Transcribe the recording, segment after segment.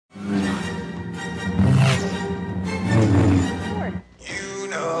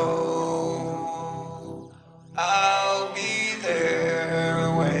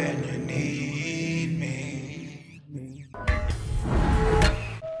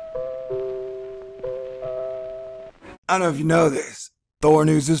I don't know if you know this.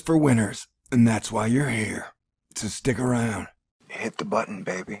 THORnews is for winners, and that's why you're here. So stick around. Hit the button,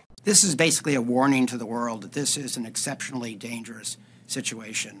 baby. This is basically a warning to the world that this is an exceptionally dangerous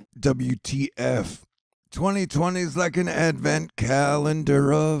situation. WTF. 2020 is like an advent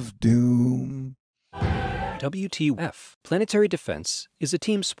calendar of doom. WTF. Planetary defense is a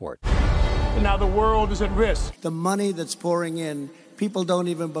team sport. Now the world is at risk. The money that's pouring in, people don't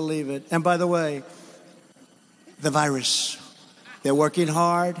even believe it. And by the way, the virus, they're working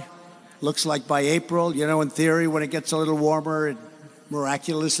hard. Looks like by April, in theory, when it gets a little warmer, it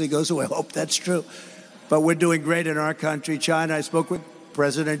miraculously goes away. I hope that's true. But we're doing great in our country. China, I spoke with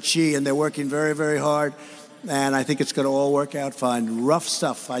President Xi, and they're working very, very hard. And I think it's going to all work out fine. Rough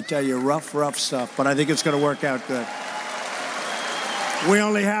stuff, I tell you, rough stuff. But I think it's going to work out good. We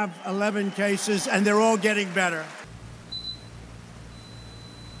only have 11 cases, and they're all getting better.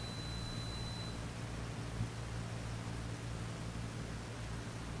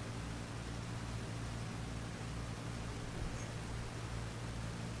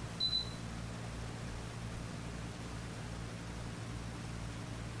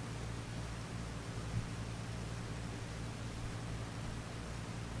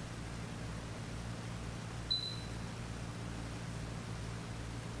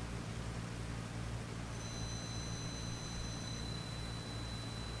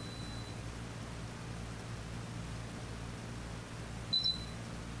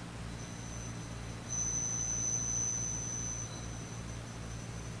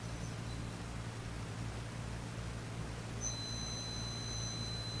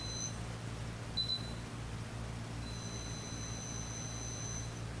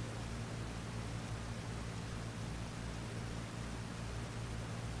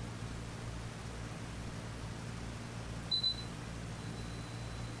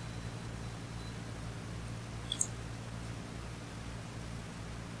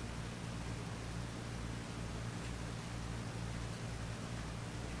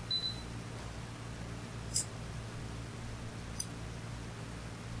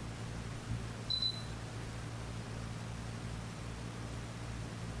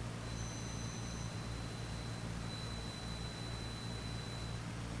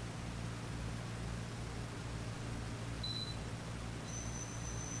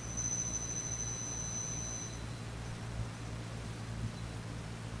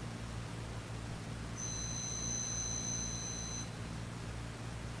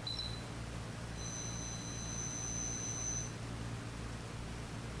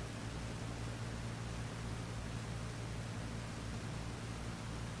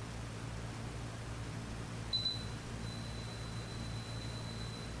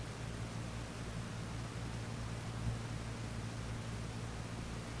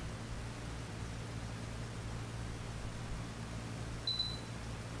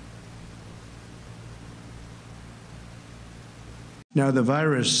 Now, the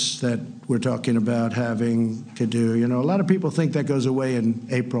virus that we're talking about having to do, a lot of people think that goes away in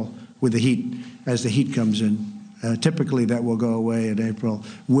April with the heat, as the heat comes in. Typically, that will go away in April.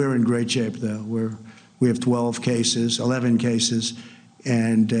 We're in great shape, though. We have 12 cases, 11 cases,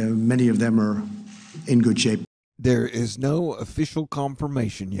 and many of them are in good shape. There is no official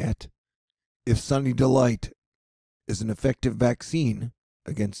confirmation yet if Sunny Delight is an effective vaccine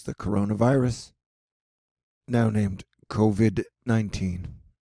against the coronavirus, now named COVID-19.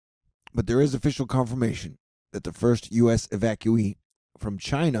 But there is official confirmation that the first U.S. evacuee from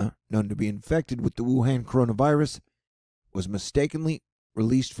China known to be infected with the Wuhan coronavirus was mistakenly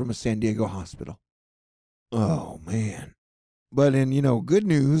released from a San Diego hospital. Oh, man. But in, good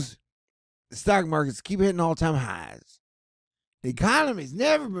news, the stock markets keep hitting all-time highs. The economy's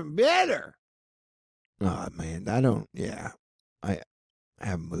never been better. Oh, man, I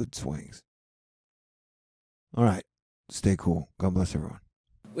have mood swings. All right. Stay cool. God bless everyone.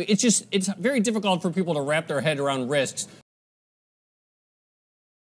 It's very difficult for people to wrap their head around risks